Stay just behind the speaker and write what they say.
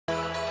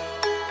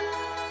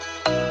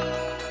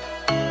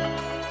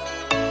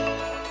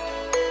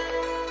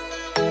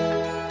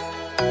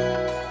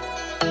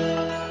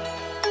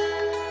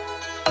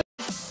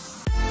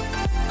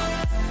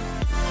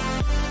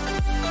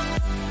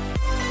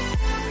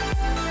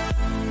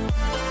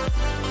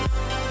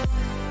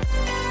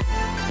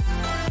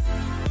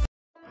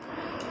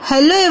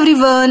Hello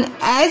everyone,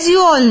 as you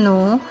all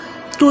know,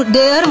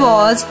 there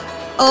was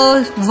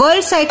a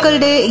World Cycle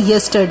Day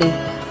yesterday.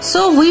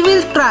 So we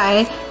will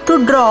try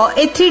to draw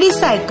a 3D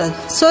cycle.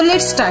 So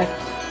let's start.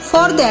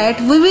 For that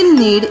we will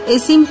need a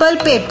simple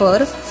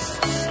paper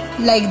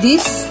like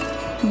this,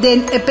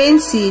 then a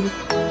pencil,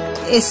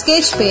 a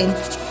sketch pen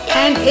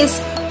and a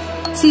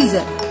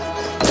scissor.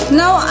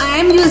 Now I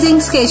am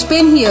using sketch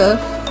pen here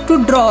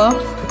to draw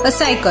a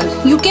cycle.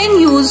 You can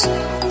use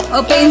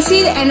a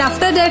pencil and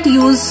after that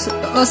use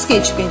a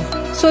sketch pen.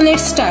 So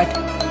let's start.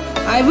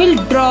 I will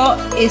draw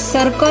a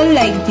circle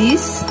like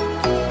this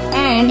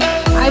and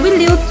I will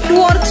leave 2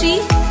 or 3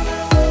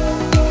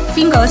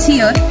 fingers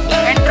here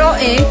and draw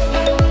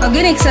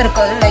again a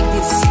circle like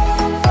this.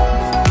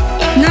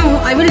 Now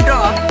I will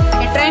draw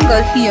a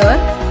triangle here.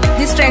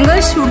 This triangle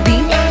should be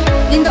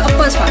in the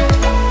upper part.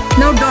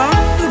 Now draw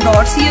 2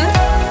 dots here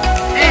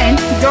and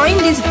join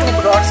these 2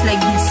 dots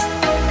like this.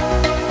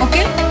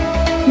 Okay.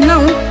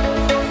 Now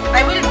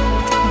I will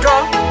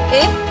draw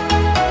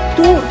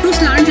two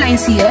slant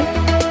lines here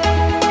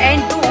and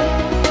do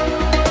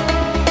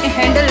a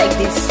handle like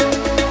this,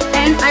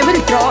 and I will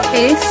draw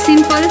a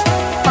simple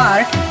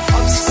part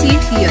of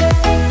seat here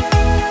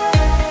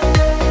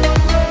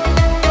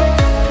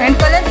and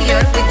color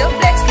here with the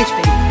black sketch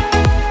pen.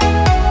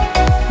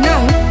 Now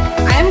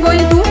I am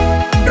going to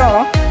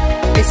draw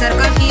a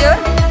circle here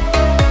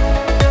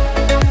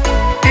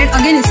and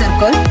again a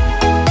circle,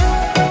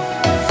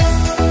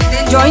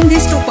 then join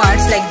these 2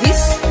 parts like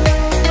this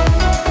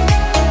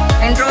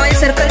and draw a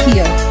circle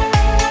here.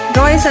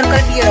 Draw a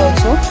circle here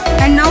also,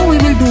 and now we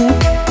will do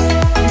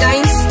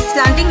lines,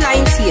 slanting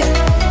lines here.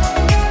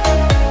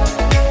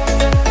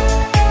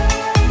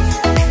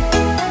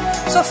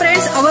 So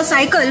friends, our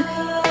cycle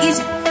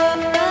is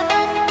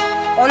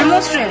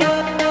almost ready.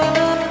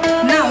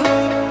 Now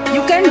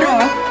you can draw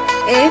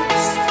a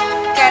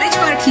carriage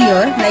part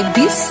here like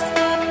this.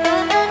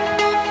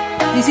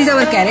 This is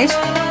our carriage,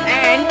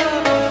 and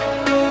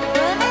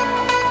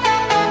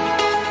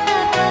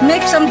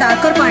make some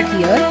darker part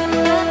here.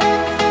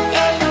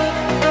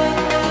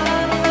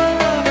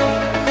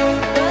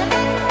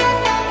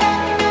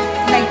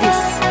 Like this.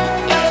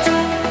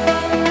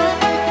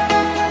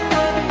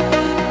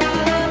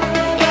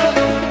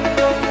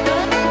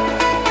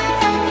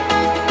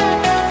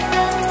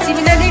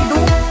 Similarly do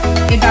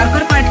a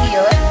darker part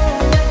here.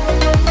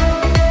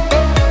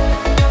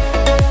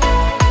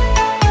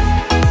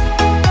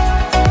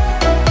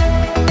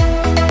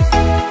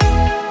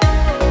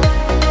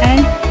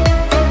 And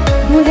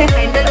do a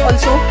handle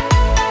also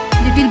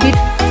little bit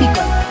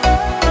thicker.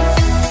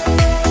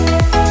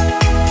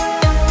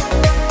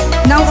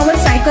 Now our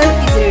cycle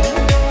is ready.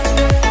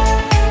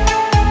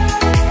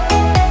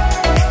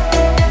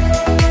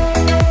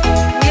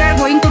 We are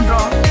going to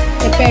draw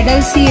the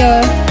pedals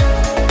here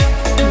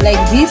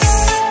like this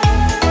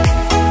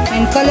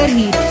and color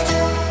it.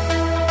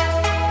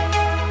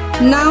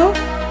 Now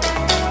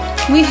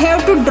we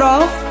have to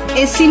draw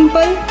a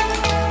simple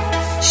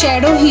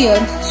shadow here.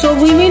 So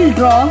we will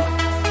draw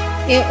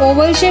a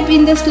oval shape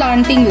in the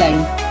slanting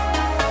line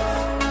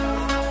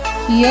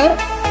here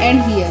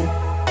and here.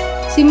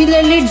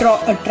 Similarly draw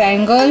a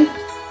triangle,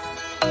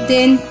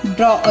 then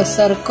draw a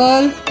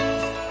circle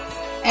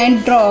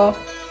and draw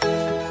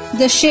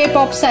the shape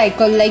of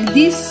cycle like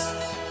this.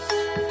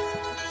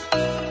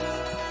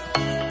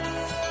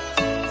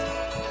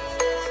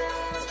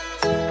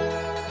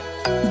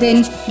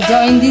 Then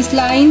join these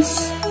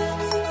lines,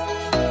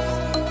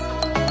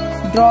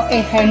 draw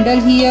a handle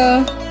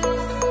here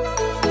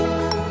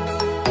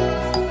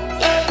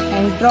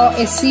and draw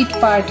a seat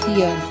part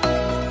here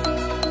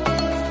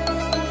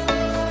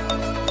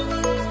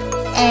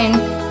and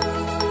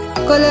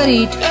color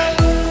it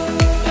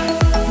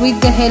with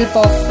the help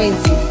of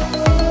pencil.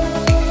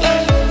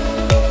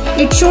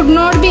 It should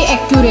not be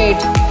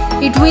accurate,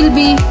 it will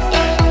be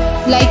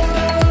like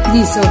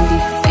this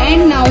only.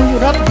 And now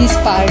rub this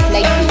part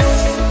like this.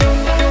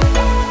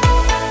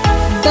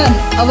 Done.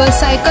 Our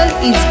cycle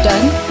is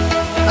done.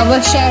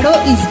 Our shadow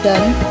is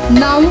done.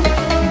 Now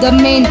the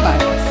main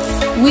part.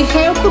 We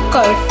have to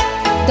cut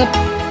the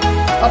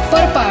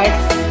upper part.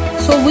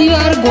 So we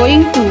are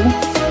going to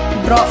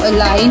draw a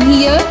line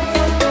here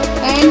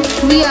and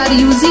we are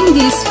using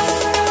this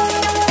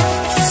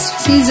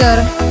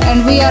scissor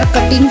and we are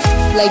cutting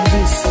like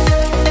this.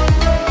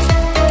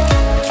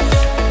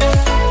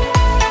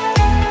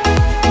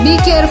 Be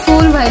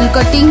careful while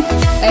cutting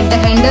at the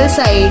handle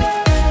side.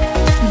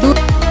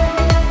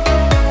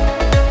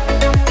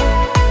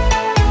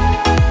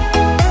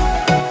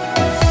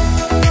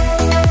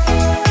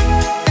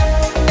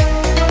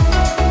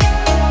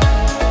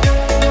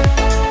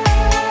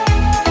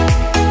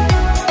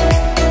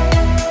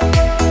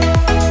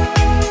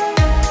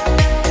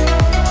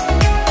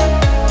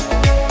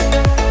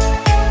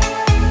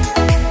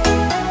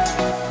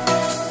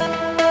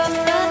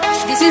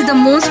 This is the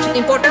most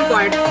important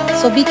part,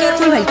 so be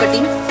careful while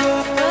cutting,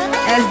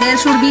 as there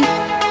should be,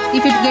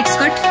 if it gets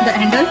cut the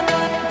handle,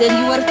 then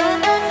your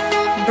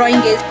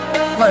drawing is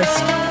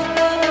worst.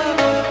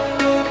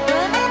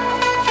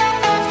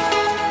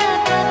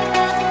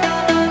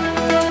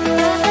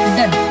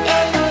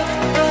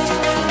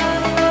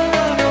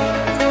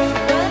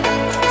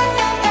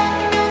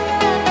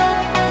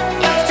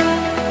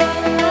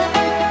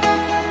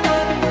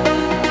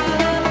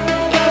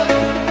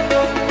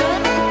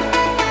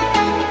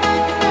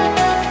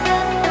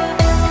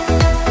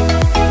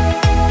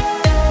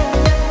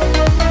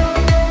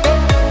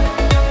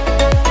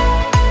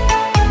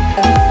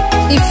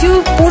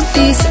 put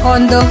this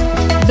on the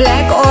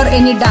black or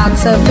any dark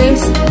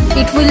surface,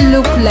 it will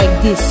look like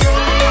this.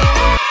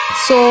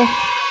 So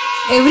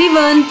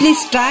everyone,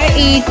 please try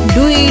it,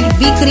 do it,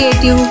 be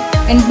creative,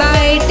 and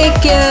bye,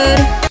 take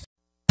care.